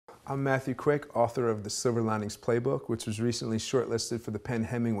I'm Matthew Quick, author of the Silver Linings Playbook, which was recently shortlisted for the PEN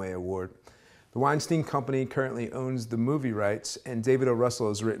Hemingway Award. The Weinstein Company currently owns the movie rights, and David O. Russell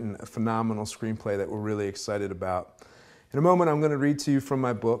has written a phenomenal screenplay that we're really excited about. In a moment, I'm going to read to you from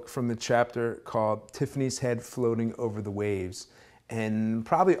my book, from the chapter called Tiffany's Head Floating Over the Waves. And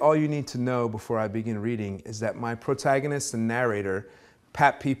probably all you need to know before I begin reading is that my protagonist and narrator,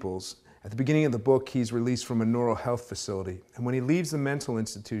 Pat Peoples, at the beginning of the book, he's released from a neural health facility. And when he leaves the mental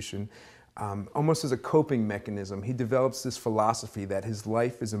institution, almost as a coping mechanism, he develops this philosophy that his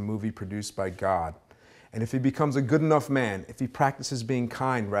life is a movie produced by God. And if he becomes a good enough man, if he practices being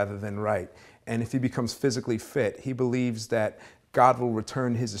kind rather than right, and if he becomes physically fit, he believes that God will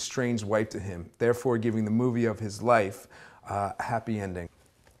return his estranged wife to him, therefore giving the movie of his life a happy ending.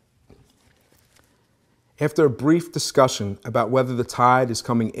 After a brief discussion about whether the tide is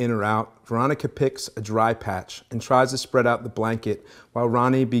coming in or out, Veronica picks a dry patch and tries to spread out the blanket while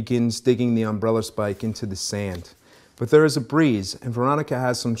Ronnie begins digging the umbrella spike into the sand. But there is a breeze, and Veronica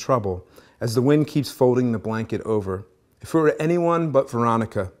has some trouble as the wind keeps folding the blanket over. If it were anyone but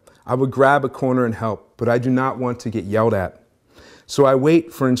Veronica, I would grab a corner and help, but I do not want to get yelled at. So I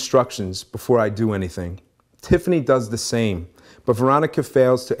wait for instructions before I do anything. Tiffany does the same, but Veronica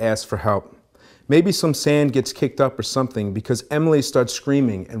fails to ask for help. Maybe some sand gets kicked up or something because Emily starts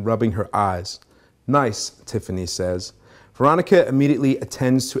screaming and rubbing her eyes. Nice, Tiffany says. Veronica immediately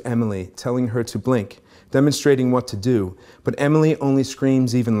attends to Emily, telling her to blink, demonstrating what to do, but Emily only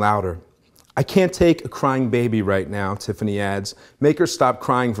screams even louder. I can't take a crying baby right now, Tiffany adds. Make her stop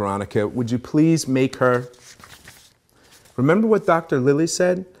crying, Veronica. Would you please make her? Remember what Dr. Lilly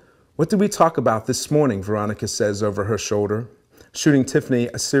said? What did we talk about this morning? Veronica says over her shoulder, shooting Tiffany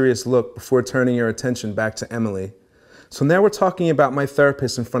a serious look before turning her attention back to Emily. So now we're talking about my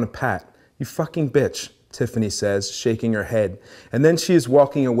therapist in front of Pat. You fucking bitch, Tiffany says, shaking her head. And then she is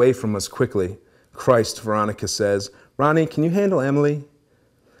walking away from us quickly. Christ, Veronica says. Ronnie, can you handle Emily?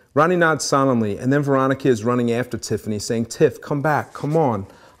 Ronnie nods solemnly, and then Veronica is running after Tiffany, saying, Tiff, come back, come on.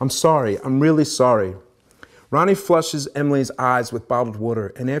 I'm sorry, I'm really sorry. Ronnie flushes Emily's eyes with bottled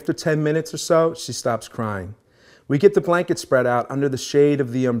water, and after 10 minutes or so, she stops crying. We get the blanket spread out under the shade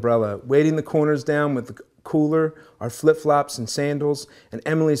of the umbrella, weighting the corners down with the cooler, our flip-flops and sandals, and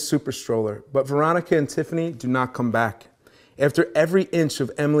Emily's super stroller. But Veronica and Tiffany do not come back. After every inch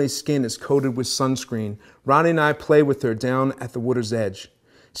of Emily's skin is coated with sunscreen, Ronnie and I play with her down at the water's edge.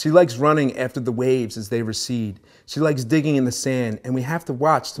 She likes running after the waves as they recede. She likes digging in the sand, and we have to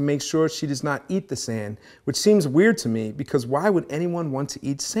watch to make sure she does not eat the sand, which seems weird to me because why would anyone want to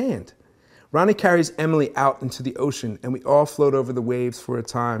eat sand? Ronnie carries Emily out into the ocean, and we all float over the waves for a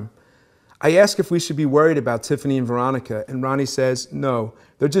time. I ask if we should be worried about Tiffany and Veronica, and Ronnie says, no,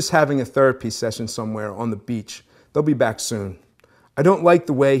 they're just having a therapy session somewhere on the beach. They'll be back soon. I don't like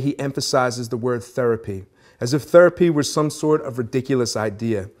the way he emphasizes the word therapy, as if therapy were some sort of ridiculous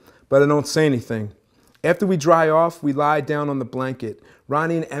idea, but I don't say anything. After we dry off, we lie down on the blanket,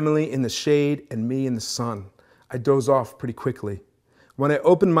 Ronnie and Emily in the shade and me in the sun. I doze off pretty quickly. When I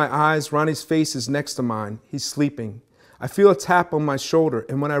open my eyes, Ronnie's face is next to mine. He's sleeping. I feel a tap on my shoulder,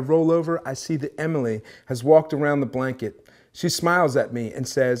 and when I roll over, I see that Emily has walked around the blanket. She smiles at me and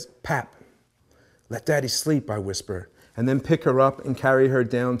says, Pap. Let Daddy sleep, I whisper, and then pick her up and carry her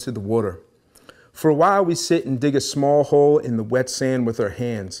down to the water. For a while, we sit and dig a small hole in the wet sand with our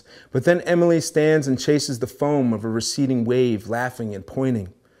hands, but then Emily stands and chases the foam of a receding wave, laughing and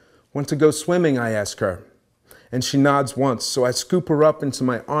pointing. Want to go swimming, I ask her. And she nods once, so I scoop her up into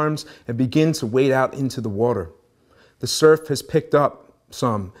my arms and begin to wade out into the water. The surf has picked up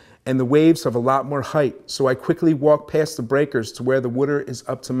some, and the waves have a lot more height, so I quickly walk past the breakers to where the water is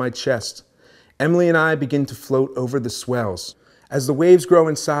up to my chest. Emily and I begin to float over the swells. As the waves grow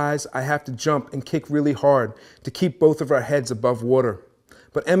in size, I have to jump and kick really hard to keep both of our heads above water.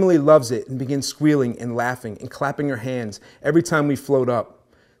 But Emily loves it and begins squealing and laughing and clapping her hands every time we float up.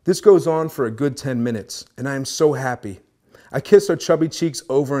 This goes on for a good 10 minutes, and I am so happy. I kiss her chubby cheeks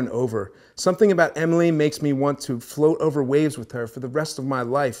over and over. Something about Emily makes me want to float over waves with her for the rest of my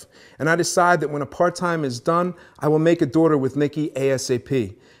life, and I decide that when a part-time is done, I will make a daughter with Nikki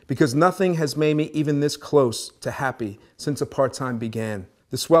ASAP, because nothing has made me even this close to happy since a part-time began.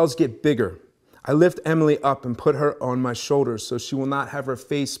 The swells get bigger. I lift Emily up and put her on my shoulders so she will not have her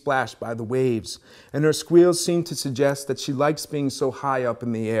face splashed by the waves, and her squeals seem to suggest that she likes being so high up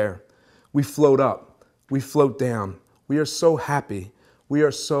in the air. We float up. We float down. We are so happy. We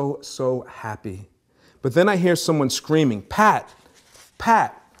are so happy. But then I hear someone screaming, Pat!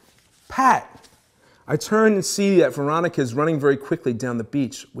 Pat! Pat! I turn and see that Veronica is running very quickly down the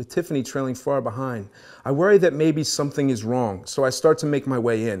beach, with Tiffany trailing far behind. I worry that maybe something is wrong, so I start to make my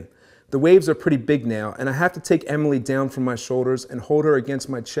way in. The waves are pretty big now, and I have to take Emily down from my shoulders and hold her against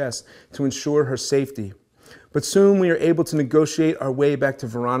my chest to ensure her safety. But soon we are able to negotiate our way back to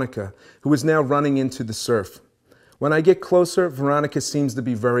Veronica, who is now running into the surf. When I get closer, Veronica seems to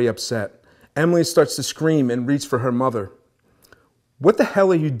be very upset. Emily starts to scream and reach for her mother. "What the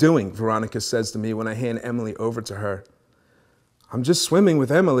hell are you doing?" Veronica says to me when I hand Emily over to her. "I'm just swimming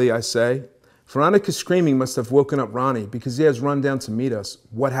with Emily," I say. Veronica's screaming must have woken up Ronnie because he has run down to meet us.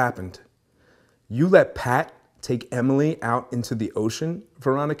 What happened? "You let Pat take Emily out into the ocean?"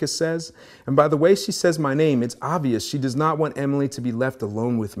 Veronica says. And by the way she says my name, it's obvious she does not want Emily to be left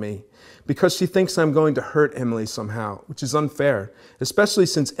alone with me because she thinks I'm going to hurt Emily somehow, which is unfair, especially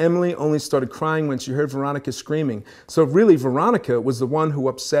since Emily only started crying when she heard Veronica screaming. So really, Veronica was the one who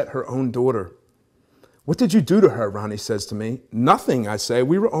upset her own daughter. "What did you do to her?" Ronnie says to me. "Nothing," I say.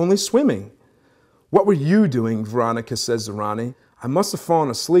 "We were only swimming." "What were you doing?" Veronica says to Ronnie. "I must have fallen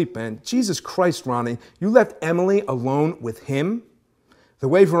asleep, and Jesus Christ, Ronnie, you left Emily alone with him?" The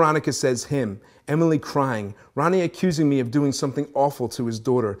way Veronica says him, Emily crying, Ronnie accusing me of doing something awful to his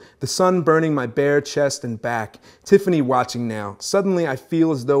daughter, the sun burning my bare chest and back, Tiffany watching now. Suddenly I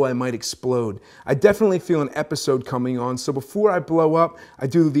feel as though I might explode. I definitely feel an episode coming on, so before I blow up, I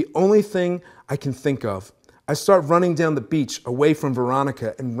do the only thing I can think of. I start running down the beach away from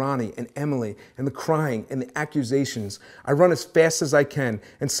Veronica and Ronnie and Emily and the crying and the accusations. I run as fast as I can,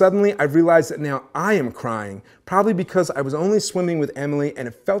 and suddenly I realize that now I am crying, probably because I was only swimming with Emily and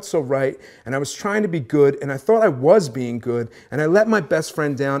it felt so right, and I was trying to be good, and I thought I was being good, and I let my best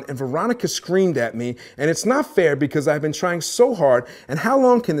friend down, and Veronica screamed at me, and it's not fair because I've been trying so hard, and how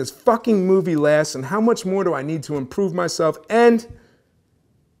long can this fucking movie last, and how much more do I need to improve myself, and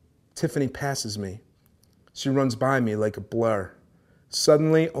Tiffany passes me. She runs by me like a blur.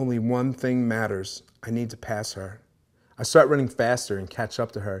 Suddenly, only one thing matters. I need to pass her. I start running faster and catch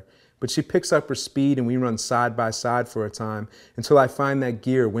up to her, but she picks up her speed and we run side by side for a time until I find that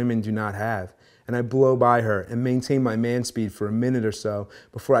gear women do not have, and I blow by her and maintain my man speed for a minute or so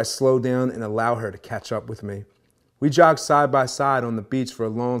before I slow down and allow her to catch up with me. We jog side by side on the beach for a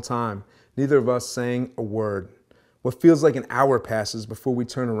long time, neither of us saying a word. What feels like an hour passes before we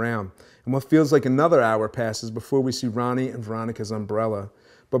turn around, and what feels like another hour passes before we see Ronnie and Veronica's umbrella.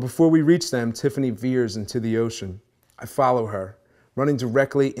 But before we reach them, Tiffany veers into the ocean. I follow her, running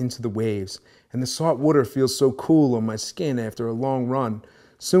directly into the waves, and the salt water feels so cool on my skin after a long run.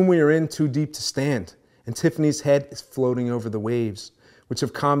 Soon we are in too deep to stand, and Tiffany's head is floating over the waves, which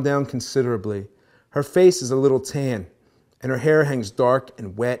have calmed down considerably. Her face is a little tan, and her hair hangs dark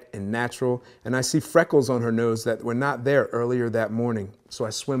and wet and natural, and I see freckles on her nose that were not there earlier that morning, so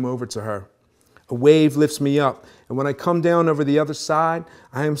I swim over to her. A wave lifts me up, and when I come down over the other side,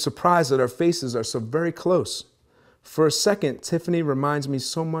 I am surprised that our faces are so very close. For a second, Tiffany reminds me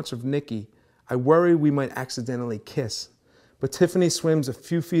so much of Nikki. I worry we might accidentally kiss, but Tiffany swims a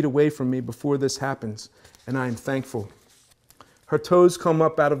few feet away from me before this happens, and I am thankful. Her toes come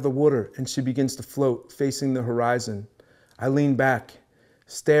up out of the water, and she begins to float, facing the horizon. I lean back,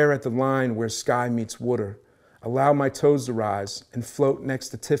 stare at the line where sky meets water, allow my toes to rise, and float next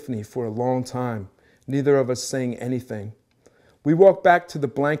to Tiffany for a long time, neither of us saying anything. We walk back to the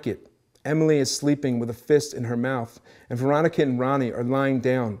blanket. Emily is sleeping with a fist in her mouth, and Veronica and Ronnie are lying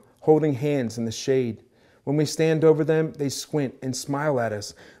down, holding hands in the shade. When we stand over them, they squint and smile at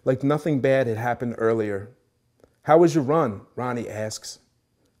us like nothing bad had happened earlier. "How was your run?" Ronnie asks.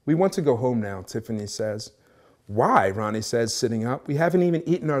 "We want to go home now," Tiffany says. "Why?" Ronnie says, sitting up. "We haven't even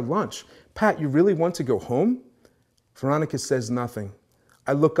eaten our lunch. Pat, you really want to go home?" Veronica says nothing.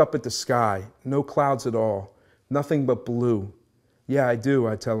 I look up at the sky, no clouds at all, nothing but blue. "Yeah, I do,"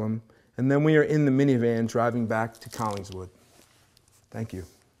 I tell him. And then we are in the minivan driving back to Collingswood. Thank you.